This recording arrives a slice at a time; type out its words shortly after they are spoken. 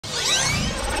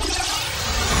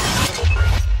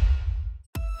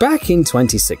Back in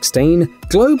 2016,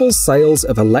 global sales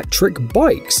of electric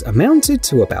bikes amounted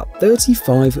to about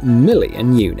 35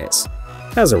 million units.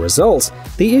 As a result,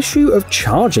 the issue of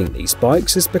charging these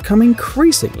bikes has become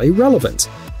increasingly relevant.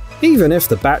 Even if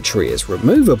the battery is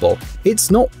removable, it's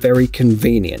not very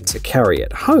convenient to carry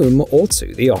it home or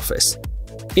to the office.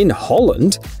 In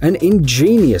Holland, an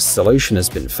ingenious solution has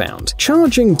been found: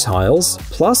 charging tiles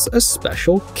plus a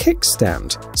special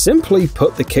kickstand. Simply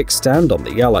put the kickstand on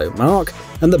the yellow mark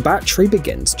and the battery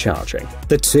begins charging.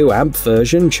 The 2-amp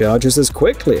version charges as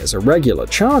quickly as a regular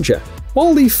charger,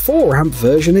 while the 4-amp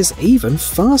version is even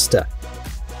faster.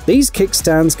 These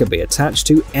kickstands can be attached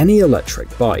to any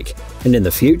electric bike, and in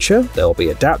the future they'll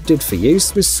be adapted for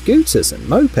use with scooters and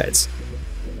mopeds.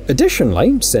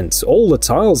 Additionally, since all the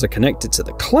tiles are connected to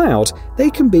the cloud, they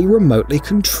can be remotely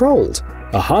controlled,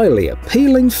 a highly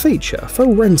appealing feature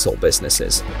for rental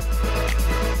businesses.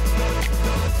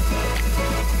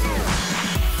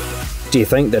 Do you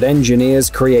think that engineers'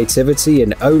 creativity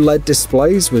in OLED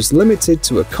displays was limited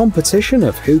to a competition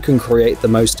of who can create the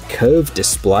most curved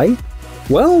display?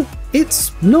 Well,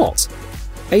 it's not.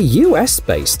 A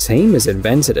US-based team has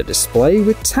invented a display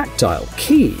with tactile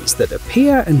keys that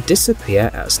appear and disappear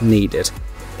as needed.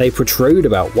 They protrude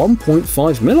about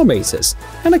 1.5 millimeters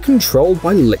and are controlled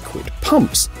by liquid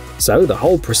pumps, so the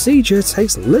whole procedure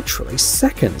takes literally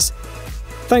seconds.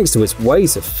 Thanks to its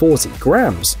weight of 40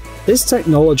 grams, this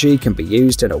technology can be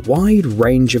used in a wide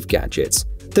range of gadgets.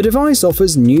 The device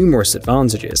offers numerous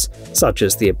advantages, such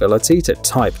as the ability to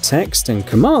type text and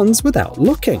commands without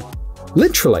looking.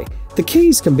 Literally, the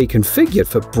keys can be configured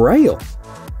for Braille.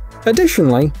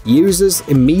 Additionally, users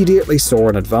immediately saw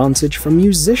an advantage for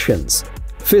musicians.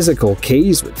 Physical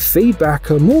keys with feedback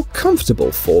are more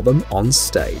comfortable for them on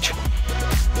stage.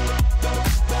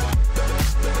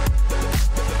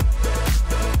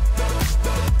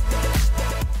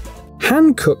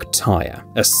 Hankook Tire,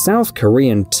 a South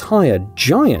Korean tire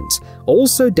giant,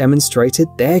 also demonstrated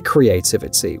their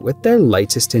creativity with their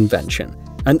latest invention,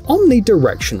 an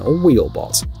omnidirectional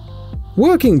wheelbot.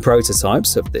 Working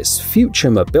prototypes of this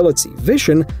future mobility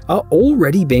vision are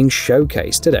already being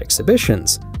showcased at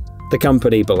exhibitions. The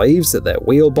company believes that their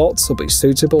wheelbots will be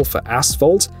suitable for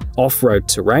asphalt, off-road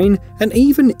terrain, and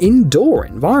even indoor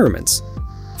environments.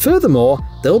 Furthermore,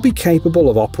 they'll be capable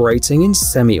of operating in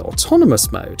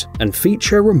semi-autonomous mode and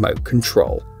feature remote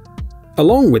control.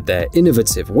 Along with their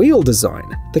innovative wheel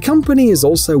design, the company is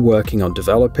also working on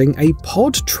developing a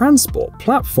pod transport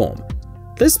platform.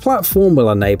 This platform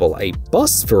will enable a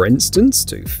bus, for instance,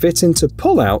 to fit into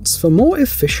pullouts for more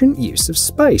efficient use of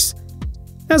space.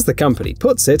 As the company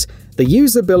puts it, the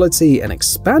usability and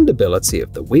expandability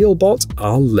of the wheelbot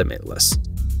are limitless.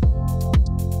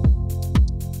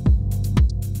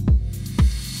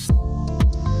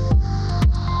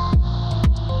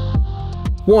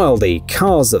 While the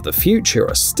cars of the future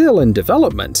are still in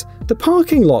development, the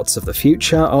parking lots of the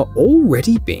future are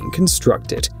already being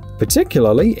constructed,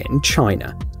 particularly in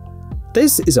China.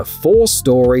 This is a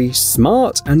 4-story,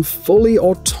 smart and fully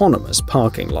autonomous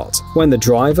parking lot. When the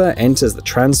driver enters the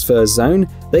transfer zone,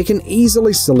 they can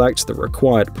easily select the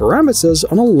required parameters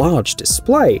on a large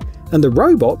display, and the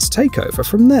robots take over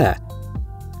from there.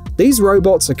 These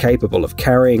robots are capable of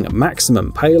carrying a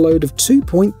maximum payload of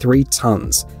 2.3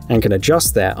 tons and can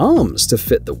adjust their arms to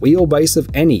fit the wheelbase of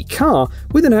any car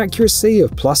with an accuracy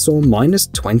of plus or minus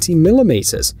 20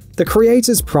 millimeters. The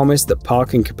creators promise that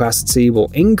parking capacity will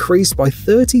increase by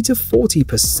 30 to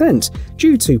 40%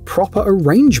 due to proper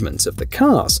arrangement of the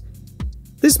cars.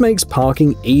 This makes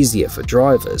parking easier for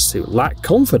drivers who lack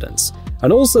confidence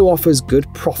and also offers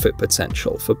good profit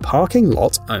potential for parking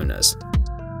lot owners.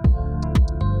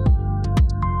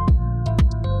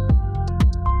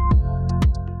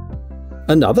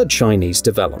 Another Chinese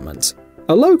development.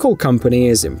 A local company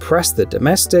has impressed the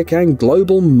domestic and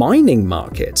global mining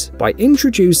market by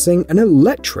introducing an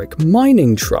electric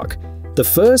mining truck, the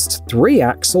first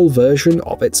 3-axle version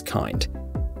of its kind.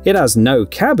 It has no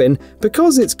cabin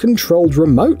because it's controlled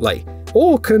remotely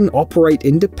or can operate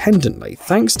independently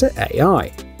thanks to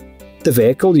AI. The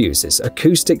vehicle uses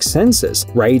acoustic sensors,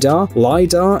 radar,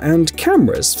 LiDAR, and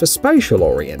cameras for spatial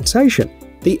orientation.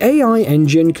 The AI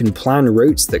engine can plan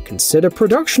routes that consider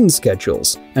production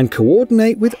schedules and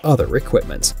coordinate with other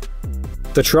equipment.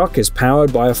 The truck is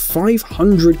powered by a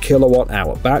 500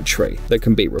 kWh battery that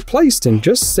can be replaced in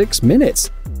just 6 minutes.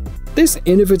 This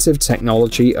innovative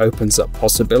technology opens up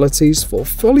possibilities for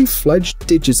fully fledged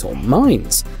digital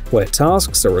mines, where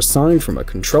tasks are assigned from a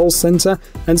control center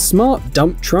and smart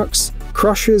dump trucks,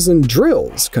 crushers, and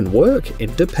drills can work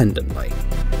independently.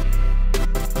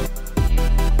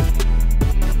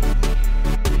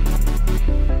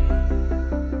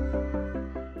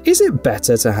 Is it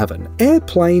better to have an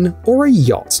airplane or a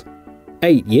yacht?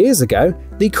 8 years ago,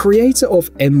 the creator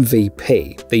of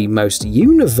MVP, the most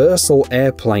universal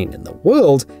airplane in the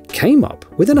world, came up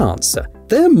with an answer.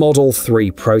 Their Model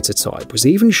 3 prototype was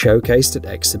even showcased at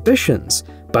exhibitions,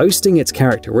 boasting its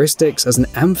characteristics as an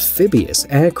amphibious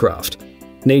aircraft.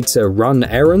 Need to run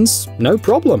errands? No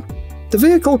problem. The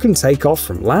vehicle can take off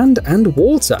from land and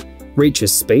water,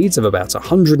 reaches speeds of about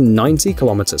 190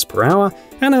 km per hour,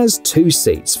 and has 2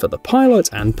 seats for the pilot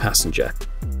and passenger.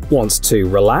 Wants to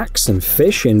relax and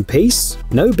fish in peace?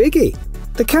 No biggie.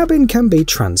 The cabin can be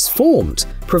transformed,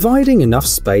 providing enough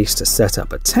space to set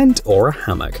up a tent or a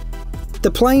hammock.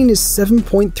 The plane is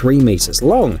 7.3 meters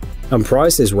long, and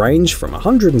prices range from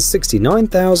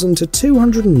 $169,000 to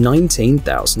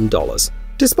 $219,000.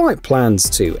 Despite plans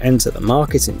to enter the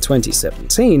market in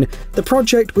 2017, the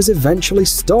project was eventually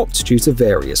stopped due to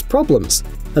various problems,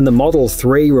 and the Model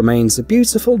 3 remains a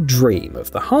beautiful dream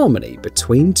of the harmony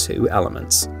between 2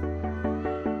 elements.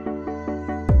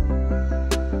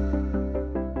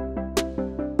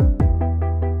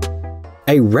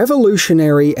 A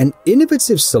revolutionary and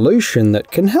innovative solution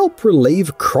that can help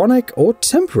relieve chronic or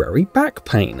temporary back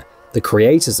pain, the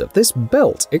creators of this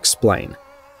belt explain.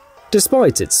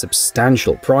 Despite its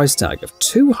substantial price tag of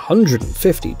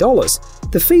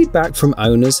 $250, the feedback from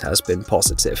owners has been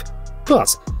positive. But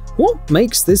what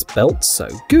makes this belt so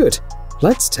good?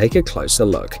 Let's take a closer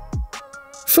look.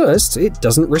 First, it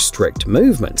doesn't restrict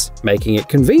movement, making it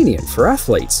convenient for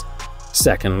athletes.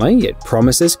 Secondly, it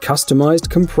promises customized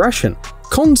compression,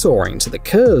 contouring to the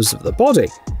curves of the body,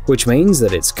 which means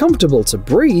that it's comfortable to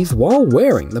breathe while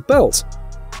wearing the belt.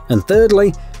 And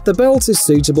thirdly, the belt is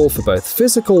suitable for both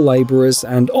physical laborers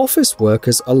and office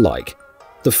workers alike.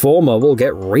 The former will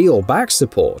get real back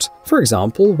support, for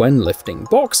example when lifting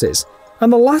boxes,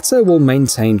 and the latter will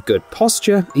maintain good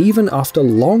posture even after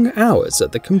long hours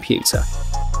at the computer.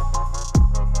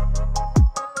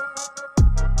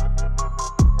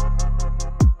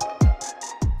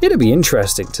 It'd be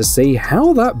interesting to see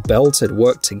how that belt had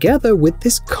worked together with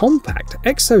this compact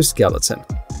exoskeleton.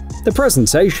 The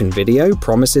presentation video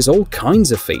promises all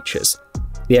kinds of features.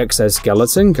 The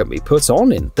exoskeleton can be put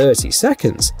on in 30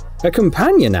 seconds, a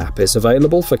companion app is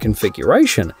available for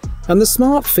configuration, and the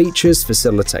smart features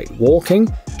facilitate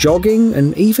walking, jogging,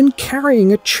 and even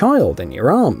carrying a child in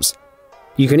your arms.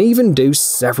 You can even do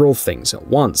several things at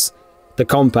once. The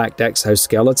compact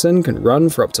exoskeleton can run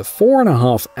for up to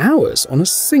 4.5 hours on a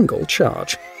single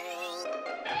charge.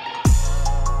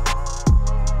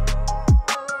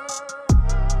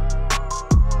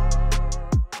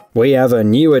 We have a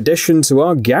new addition to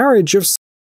our garage of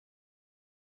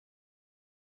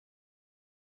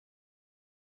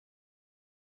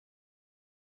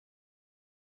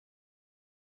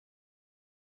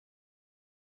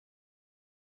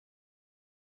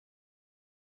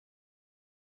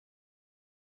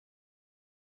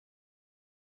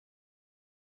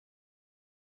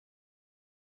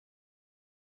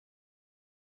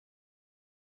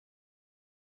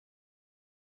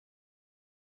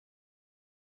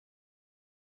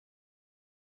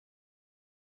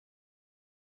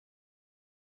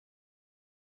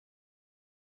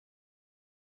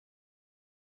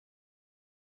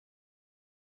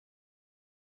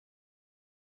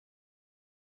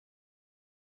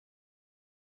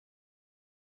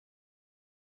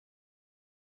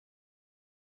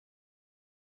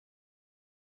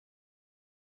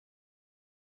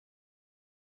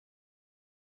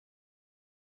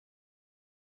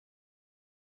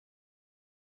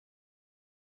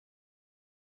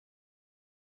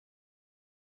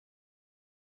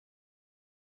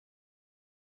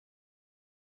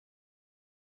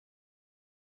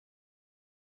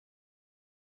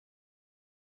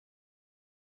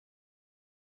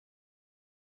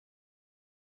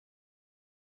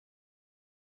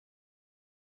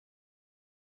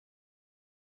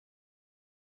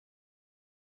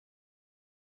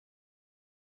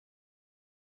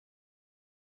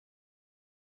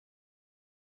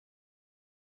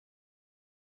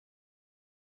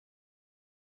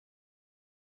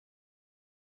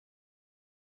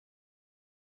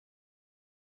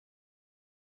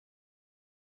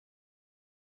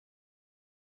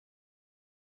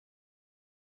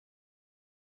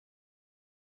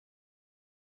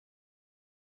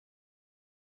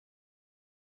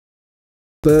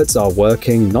experts are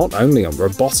working not only on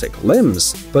robotic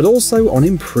limbs, but also on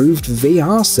improved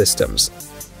VR systems.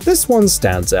 This one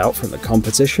stands out from the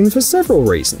competition for several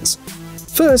reasons.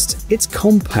 First, it's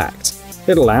compact.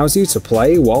 It allows you to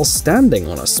play while standing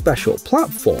on a special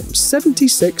platform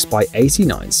 76 by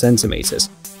 89 centimeters.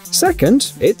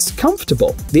 Second, it's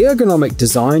comfortable. The ergonomic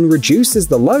design reduces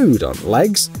the load on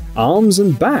legs, arms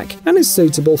and back, and is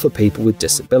suitable for people with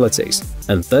disabilities.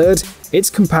 And third, it's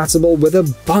compatible with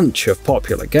a bunch of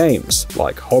popular games,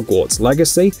 like Hogwarts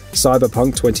Legacy,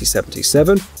 Cyberpunk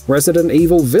 2077, Resident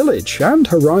Evil Village, and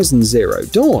Horizon Zero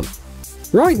Dawn.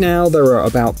 Right now, there are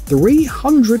about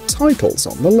 300 titles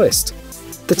on the list.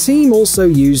 The team also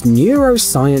used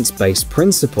neuroscience-based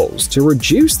principles to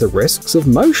reduce the risks of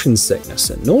motion sickness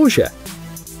and nausea.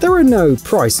 There are no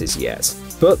prices yet,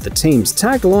 but the team's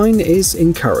tagline is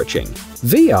encouraging: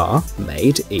 VR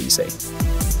made easy.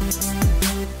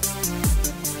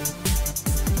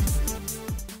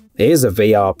 Here's a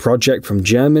VR project from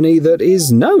Germany that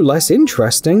is no less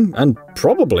interesting and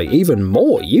probably even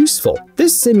more useful.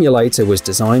 This simulator was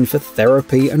designed for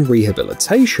therapy and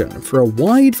rehabilitation for a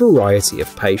wide variety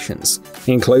of patients,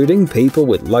 including people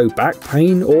with low back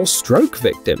pain or stroke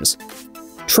victims.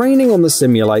 Training on the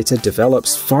simulator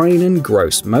develops fine and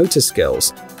gross motor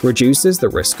skills, reduces the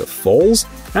risk of falls,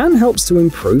 and helps to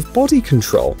improve body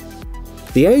control.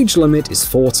 The age limit is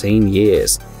 14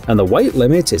 years, and the weight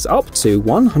limit is up to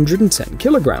 110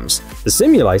 kilograms. The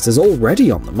simulator's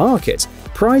already on the market,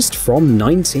 priced from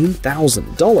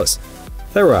 $19,000.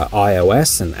 There are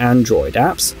iOS and Android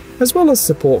apps, as well as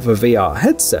support for VR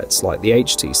headsets like the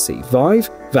HTC Vive,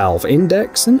 Valve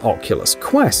Index, and Oculus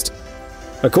Quest.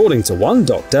 According to one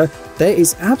doctor, there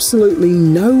is absolutely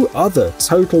no other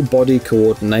total body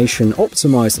coordination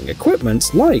optimizing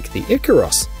equipment like the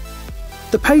Icarus.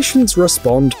 The patients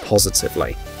respond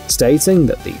positively, stating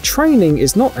that the training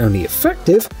is not only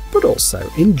effective, but also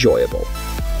enjoyable.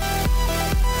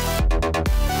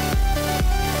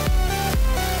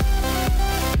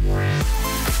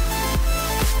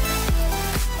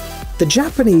 The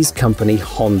Japanese company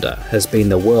Honda has been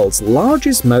the world's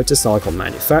largest motorcycle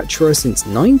manufacturer since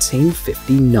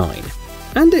 1959,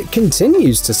 and it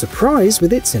continues to surprise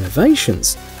with its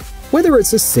innovations. Whether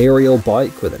it's a serial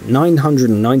bike with a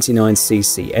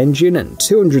 999cc engine and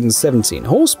 217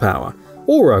 horsepower,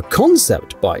 or a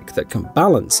concept bike that can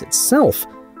balance itself,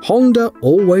 Honda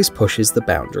always pushes the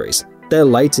boundaries. Their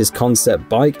latest concept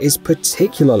bike is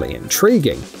particularly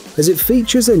intriguing, as it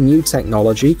features a new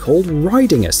technology called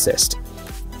riding assist.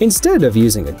 Instead of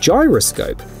using a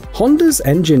gyroscope, Honda's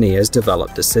engineers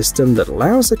developed a system that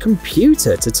allows a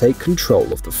computer to take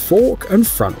control of the fork and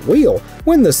front wheel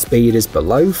when the speed is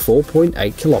below 4.8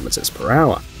 km per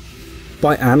hour.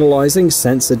 By analyzing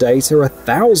sensor data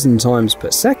 1,000 times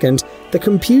per second, the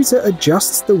computer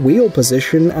adjusts the wheel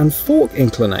position and fork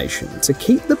inclination to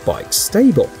keep the bike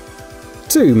stable.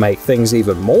 To make things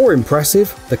even more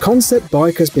impressive, the concept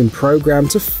bike has been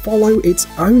programmed to follow its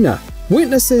owner.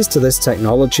 Witnesses to this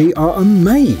technology are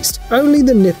amazed. Only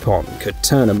the Nippon could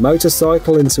turn a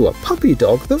motorcycle into a puppy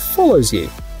dog that follows you.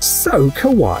 So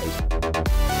kawaii.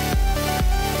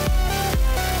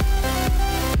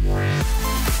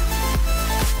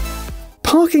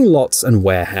 Parking lots and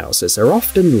warehouses are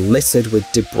often littered with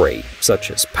debris,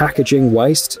 such as packaging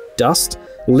waste, dust,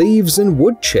 leaves, and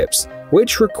wood chips,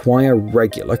 which require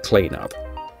regular cleanup.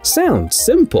 Sounds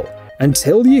simple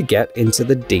until you get into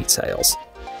the details.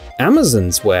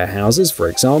 Amazon's warehouses, for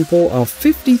example, are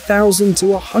 50,000 to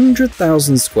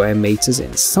 100,000 square meters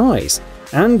in size,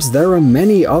 and there are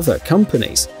many other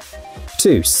companies.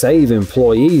 To save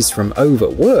employees from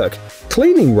overwork,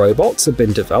 cleaning robots have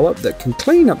been developed that can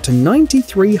clean up to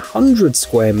 9,300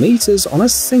 square meters on a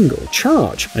single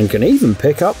charge, and can even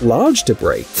pick up large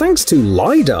debris. Thanks to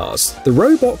LiDARs, the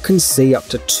robot can see up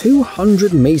to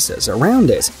 200 meters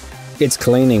around it. Its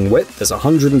cleaning width is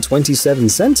 127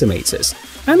 centimeters,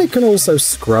 and it can also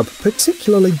scrub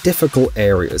particularly difficult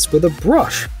areas with a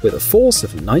brush with a force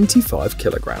of 95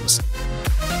 kilograms.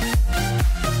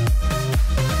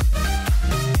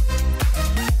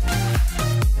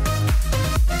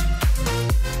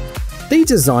 The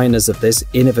designers of this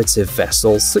innovative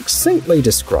vessel succinctly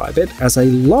describe it as a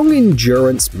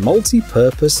long-endurance,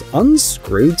 multi-purpose,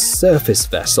 unscrewed surface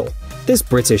vessel. This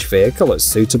British vehicle is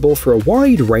suitable for a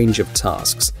wide range of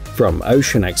tasks, from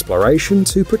ocean exploration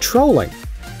to patrolling.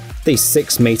 The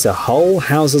 6-meter hull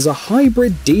houses a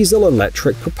hybrid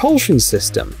diesel-electric propulsion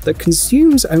system that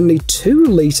consumes only 2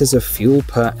 liters of fuel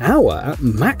per hour at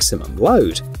maximum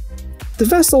load. The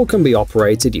vessel can be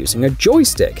operated using a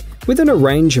joystick within a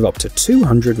range of up to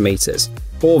 200 meters,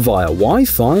 or via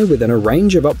Wi-Fi within a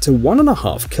range of up to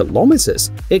 1.5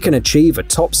 kilometers. It can achieve a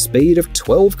top speed of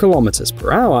 12 kilometers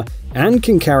per hour and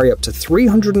can carry up to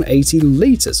 380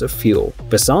 liters of fuel.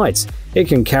 Besides, it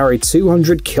can carry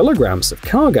 200 kilograms of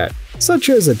cargo, such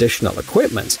as additional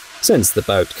equipment, since the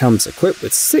boat comes equipped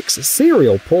with 6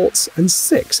 serial ports and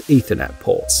 6 Ethernet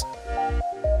ports.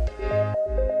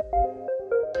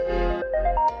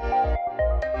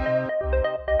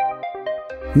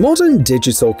 Modern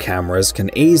digital cameras can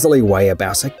easily weigh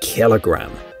about a kilogram.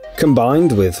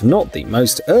 Combined with not the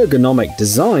most ergonomic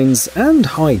designs and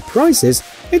high prices,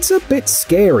 it's a bit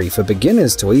scary for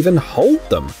beginners to even hold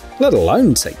them, let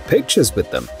alone take pictures with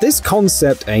them. This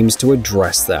concept aims to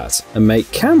address that and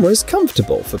make cameras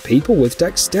comfortable for people with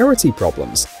dexterity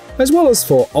problems, as well as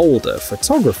for older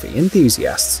photography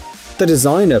enthusiasts. The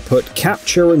designer put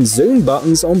capture and zoom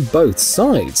buttons on both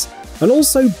sides, and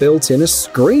also built in a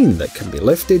screen that can be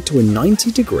lifted to a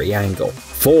 90-degree angle.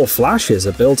 4 flashes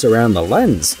are built around the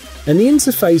lens, and the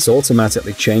interface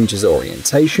automatically changes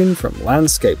orientation from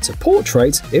landscape to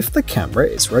portrait if the camera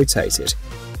is rotated.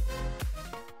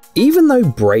 Even though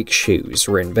brake shoes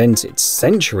were invented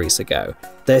centuries ago,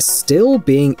 they're still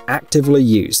being actively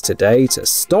used today to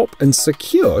stop and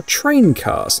secure train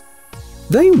cars.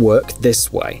 They work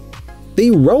this way.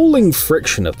 The rolling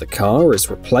friction of the car is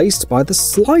replaced by the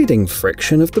sliding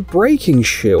friction of the braking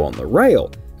shoe on the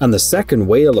rail, and the second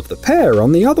wheel of the pair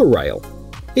on the other rail.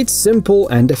 It's simple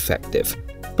and effective.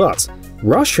 But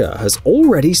Russia has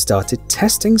already started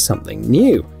testing something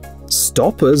new: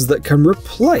 stoppers that can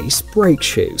replace brake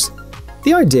shoes.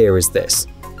 The idea is this.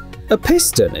 A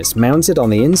piston is mounted on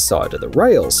the inside of the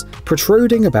rails,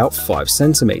 protruding about 5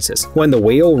 centimeters. When the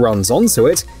wheel runs onto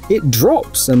it, it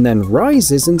drops and then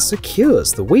rises and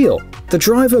secures the wheel. The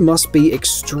driver must be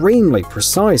extremely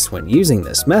precise when using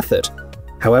this method.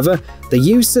 However, the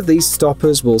use of these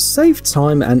stoppers will save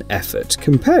time and effort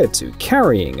compared to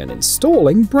carrying and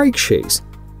installing brake shoes.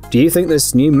 Do you think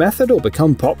this new method will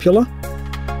become popular?